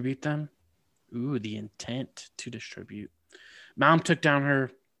distribute them? Ooh, the intent to distribute. Mom took down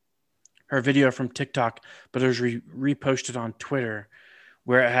her video from TikTok, but it was reposted on Twitter,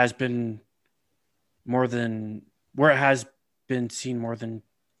 where it has been seen more than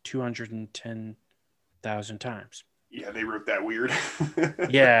 210,000 times. Yeah, they wrote that weird.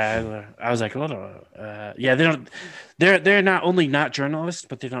 Yeah, I was like, hold on. Yeah, they don't. They're not only not journalists,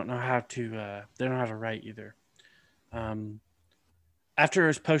 but they don't know how to. They don't know how to write either. After it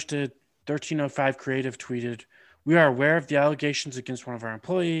was posted, 1305 Creative tweeted, "We are aware of the allegations against one of our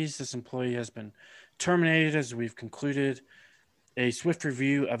employees. This employee has been terminated as we've concluded a swift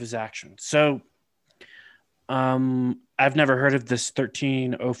review of his actions." So, I've never heard of this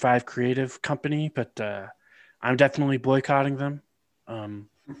 1305 Creative company, but I'm definitely boycotting them. I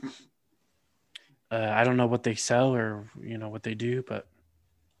don't know what they sell or what they do, but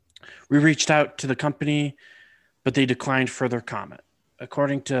we reached out to the company, but they declined further comment.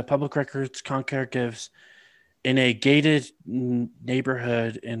 According to public records, Concare gives in a gated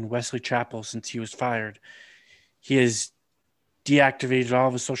neighborhood in Wesley Chapel since he was fired. He has deactivated all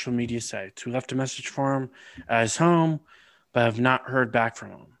of his social media sites. We left a message for him at his home, but have not heard back from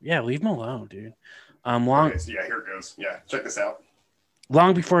him. Yeah, leave him alone, dude. Okay, so yeah, here it goes. Yeah, check this out.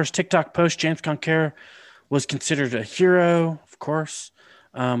 Long before his TikTok post, James Concare was considered a hero, of course.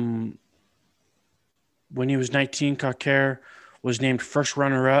 When he was 19, Concare was named first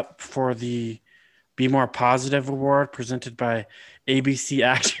runner-up for the Be More Positive Award presented by ABC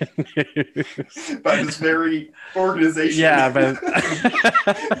Action News. By this very organization. Yeah, but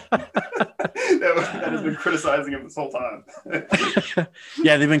that has been criticizing him this whole time.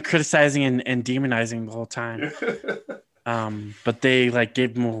 Yeah, they've been criticizing and demonizing the whole time. But they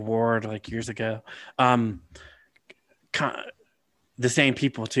gave him an award years ago. The same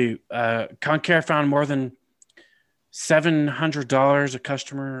people too. Concare found more than $700 a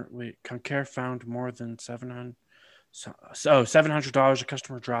customer. Concare found more than $700 a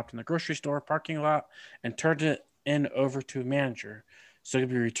customer dropped in the grocery store parking lot and turned it over to a manager, so it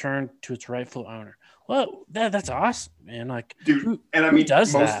could be returned to its rightful owner. Well, that's awesome, man. Dude, who most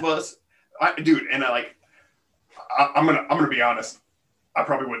does that? of us, I'm gonna be honest. I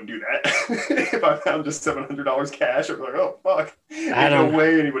probably wouldn't do that if I found just $700 cash. I'd be like, oh fuck, ain't no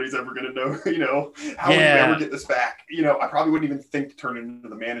way anybody's ever gonna know. How would you ever get this back? I probably wouldn't even think to turn it into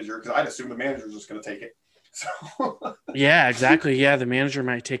the manager because I'd assume the manager's just gonna take it. So yeah, exactly. Yeah, the manager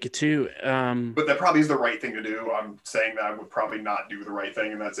might take it too. But that probably is the right thing to do. I'm saying that I would probably not do the right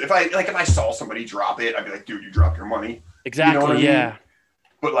thing, and that's if I saw somebody drop it, I'd be like, dude, you dropped your money. Exactly. You know what I mean? Yeah.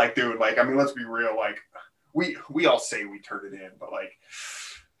 But dude, let's be real. We all say we turned it in, but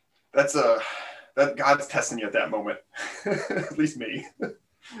that God's testing you at that moment. At least me.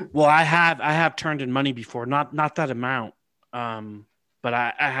 Well, I have turned in money before, not that amount, but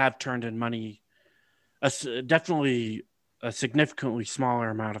I have turned in money, definitely a significantly smaller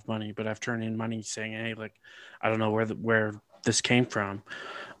amount of money, but I've turned in money saying, hey, I don't know where this came from,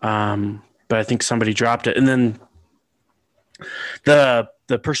 but I think somebody dropped it, and then the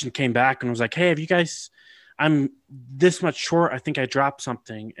person came back and was like, hey, have you guys? I'm this much short. I think I dropped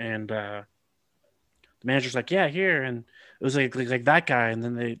something. And the manager's like, yeah, here. And it was like that guy. And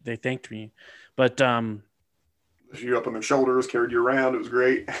then they thanked me. But lifted you up on their shoulders, carried you around. It was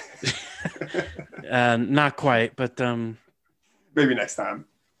great. Not quite, but maybe next time.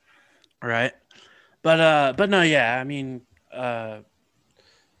 Right. But no, yeah. I mean,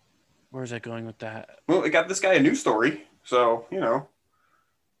 where's I going with that? Well, it got this guy a news story. So,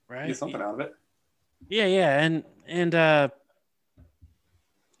 right. Get something out of it. Yeah, and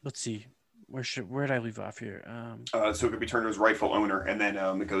let's see, where did I leave off here? So it could be turned to his rightful owner, and then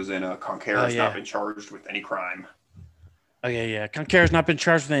it goes in. Concare has not been charged with any crime. Okay, yeah, Concare has not been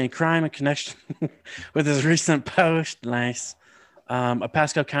charged with any crime in connection with his recent post. Nice. A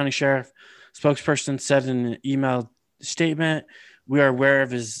Pasco County Sheriff spokesperson said in an email statement, "We are aware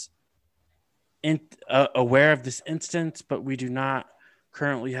of this instance, but we do not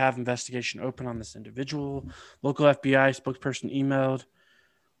currently have investigation open on this individual." Local FBI spokesperson emailed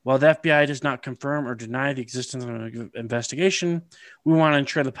While the FBI does not confirm or deny the existence of an investigation, we want to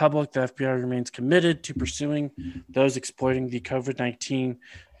ensure the public the FBI remains committed to pursuing those exploiting the COVID-19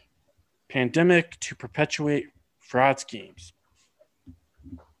 pandemic to perpetuate fraud schemes.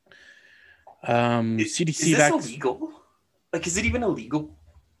 CDC is this illegal? Like, is it even illegal?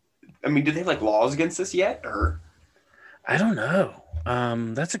 I mean, do they have like laws against this yet? Or I don't know.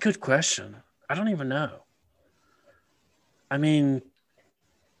 That's a good question. I don't even know. I mean,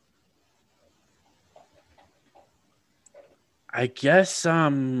 I guess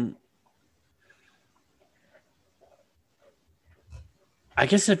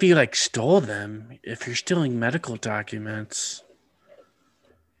if you like stole them, if you're stealing medical documents.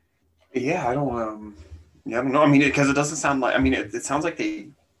 yeah, I don't know. I mean, because it doesn't sound like. I mean, it sounds like they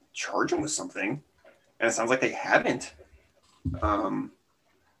charge them with something, and it sounds like they haven't.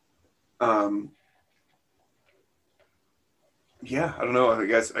 Yeah, I don't know. I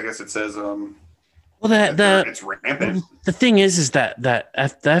guess it says Well, it's rampant. The thing is that the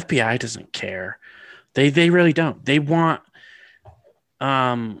FBI doesn't care. They really don't. They want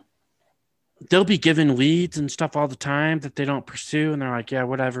they'll be given leads and stuff all the time that they don't pursue, and they're like, yeah,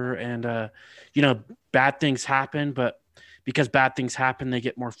 whatever. And bad things happen, but because bad things happen, they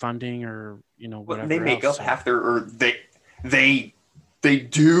get more funding or whatever. They make else, up half their, or they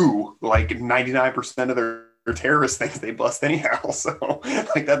do like 99% of their terrorist things they bust anyhow. So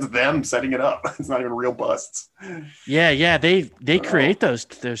like that's them setting it up. It's not even real busts. Yeah. They create those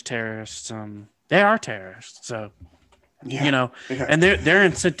terrorists. They are terrorists. So Yeah. and their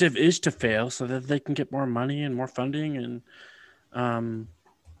incentive is to fail so that they can get more money and more funding and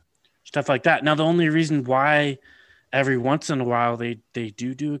stuff like that. Now, the only reason why every once in a while they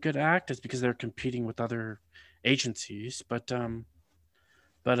do a good act is because they're competing with other agencies. But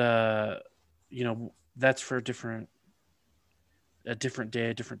that's for a different day,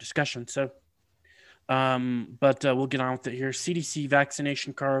 a different discussion. So, but we'll get on with it here. CDC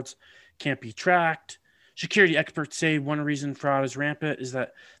vaccination cards can't be tracked. Security experts say one reason fraud is rampant is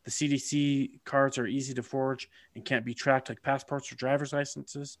that the CDC cards are easy to forge and can't be tracked like passports or driver's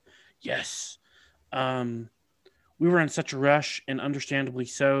licenses. Yes. We were in such a rush, and understandably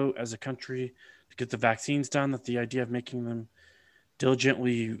so, as a country to get the vaccines done, that the idea of making them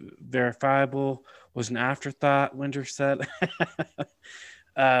diligently verifiable was an afterthought, Winder said.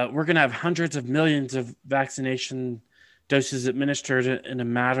 We're going to have hundreds of millions of vaccination doses administered in a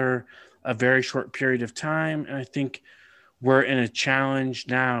matter of very short period of time. And I think we're in a challenge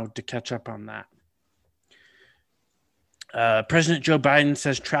now to catch up on that. President Joe Biden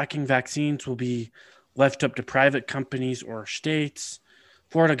says tracking vaccines will be left up to private companies or states.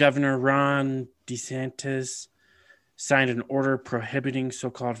 Florida Governor Ron DeSantis signed an order prohibiting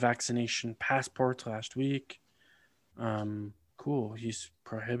so-called vaccination passports last week. Cool. He's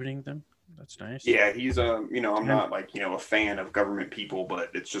prohibiting them. That's nice. Yeah, he's I'm not like, a fan of government people,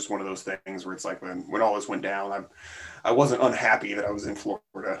 but it's just one of those things where it's like when all this went down, I wasn't unhappy that I was in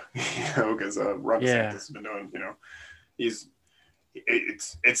Florida, because Ron DeSantis has been doing,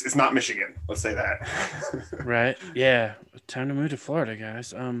 it's not Michigan. Let's say that. Right. Yeah. Time to move to Florida,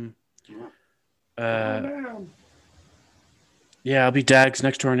 guys. Yeah, I'll be Dags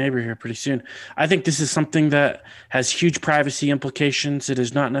next to our neighbor here pretty soon. I think this is something that has huge privacy implications. It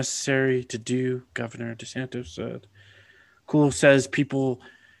is not necessary to do, Governor DeSantis said. Cool says people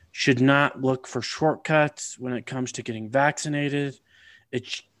should not look for shortcuts when it comes to getting vaccinated.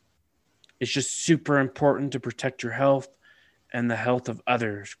 It's just super important to protect your health and the health of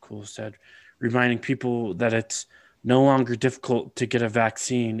others, Cool said, reminding people that it's no longer difficult to get a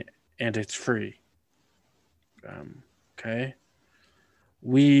vaccine and it's free. Okay.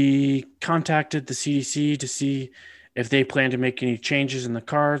 We contacted the CDC to see if they plan to make any changes in the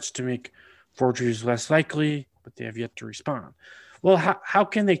cards to make forgeries less likely, but they have yet to respond. Well, how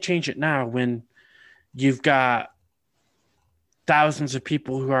can they change it now when you've got thousands of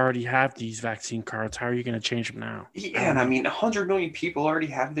people who already have these vaccine cards? How are you going to change them now? Yeah, and I mean, 100 million people already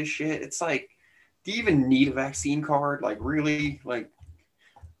have this shit. It's like, do you even need a vaccine card? Like, really? Like,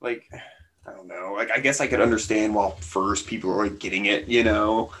 I don't know. Like, I guess I could understand while first people are like getting it,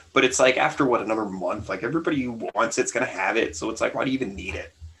 but it's like after another month, like everybody who wants it's going to have it. So it's like, why do you even need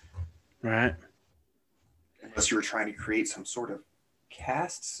it? Right. Unless you were trying to create some sort of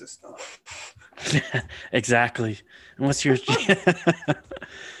caste system. Exactly. Unless you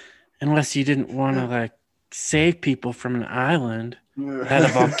didn't want to like save people from an island, had a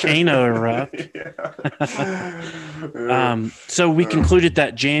volcano erupt. So we concluded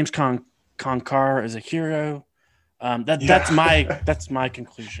that James Concar is a hero. That's my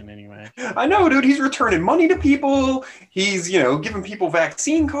conclusion anyway. I know, dude. He's returning money to people. He's giving people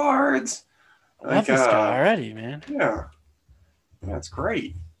vaccine cards. I love this guy already, man. Yeah, that's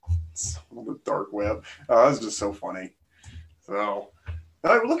great. It's on the dark web. Oh, that was just so funny. So,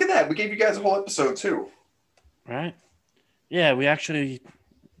 look at that. We gave you guys a whole episode too. Right? Yeah, we actually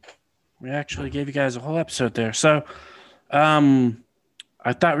gave you guys a whole episode there. So,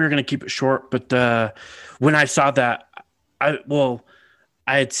 I thought we were gonna keep it short, but when I saw that, I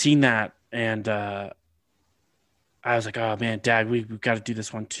had seen that, and I was like, "Oh man, Dad, we've got to do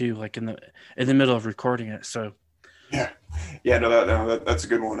this one too!" Like in the middle of recording it. So that's a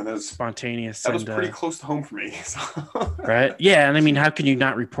good one, and that's spontaneous. That was pretty close to home for me. So. Right? Yeah, and I mean, how can you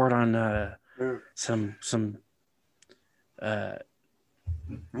not report on some darknet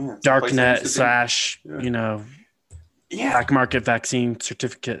 / black market vaccine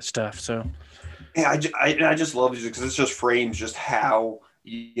certificate stuff? So yeah, I just love it because it just frames just how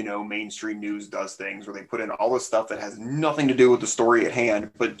mainstream news does things, where they put in all this stuff that has nothing to do with the story at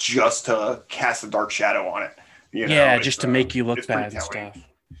hand, but just to cast a dark shadow on it. Just to make you look bad and stuff.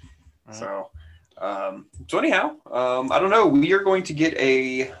 Right. So anyhow, I don't know. We are going to get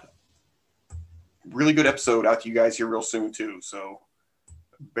a really good episode out to you guys here real soon too. So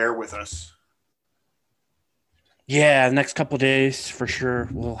bear with us. Yeah, next couple of days for sure.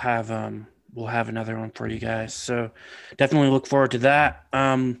 We'll have another one for you guys. So definitely look forward to that.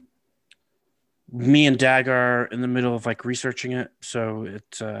 Me and Dag are in the middle of researching it, so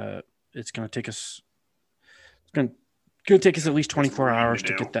it's gonna take us. It's gonna take us at least 24 hours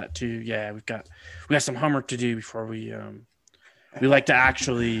to get that too. Yeah, we got some homework to do before we like to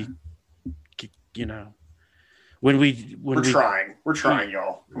actually, we're trying,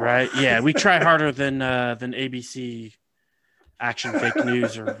 y'all. Right? Yeah, we try harder than ABC Action Fake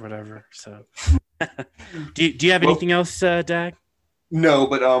News or whatever. So, do you have anything else, Dag? No,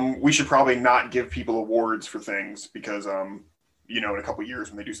 but we should probably not give people awards for things because in a couple of years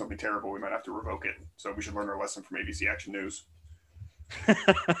when they do something terrible, we might have to revoke it. So we should learn our lesson from ABC Action News.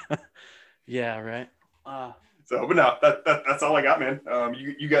 Yeah, right. But no, that's all I got, man.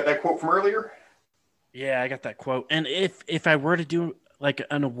 You got that quote from earlier? Yeah, I got that quote. And if I were to do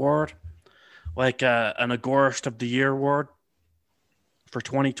an award, an Agorist of the Year award for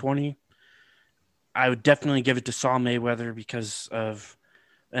 2020, I would definitely give it to Saul Mayweather because of,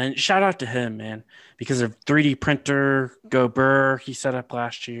 and shout out to him, man, because of 3D printer Go Burr he set up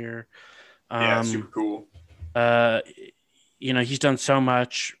last year. Super cool. He's done so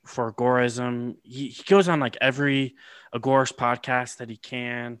much for agorism. He goes on every Agorist podcast that he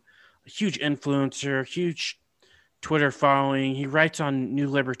can. A huge influencer, huge Twitter following. He writes on New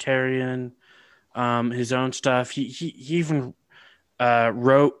Libertarian, his own stuff. He even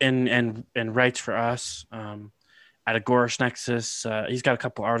wrote and writes for us at Agorist Nexus. He's got a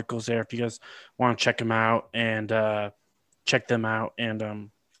couple articles there if you guys want to check him out and check them out. And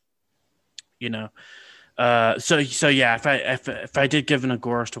so yeah, if I did give an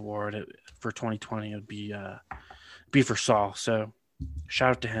Agorist award for 2020, it would be for Saul. So shout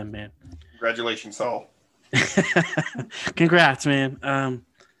out to him, man. Congratulations, Saul. Congrats, man.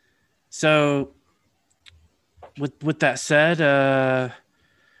 So with that said, we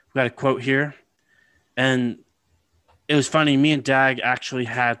got a quote here, and it was funny. Me and Dag actually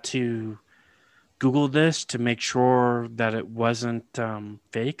had to Google this to make sure that it wasn't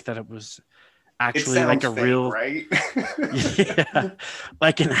fake, that it was actually a fake, real, right? Yeah, we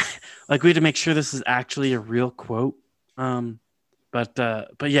had to make sure this is actually a real quote.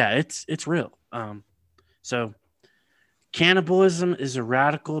 But yeah, it's real. So cannibalism is a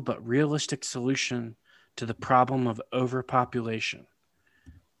radical but realistic solution to the problem of overpopulation.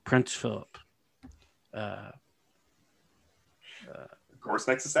 Prince Philip. Agorist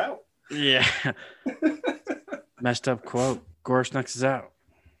Nexus out. Yeah. Messed up quote. Agorist Nexus out.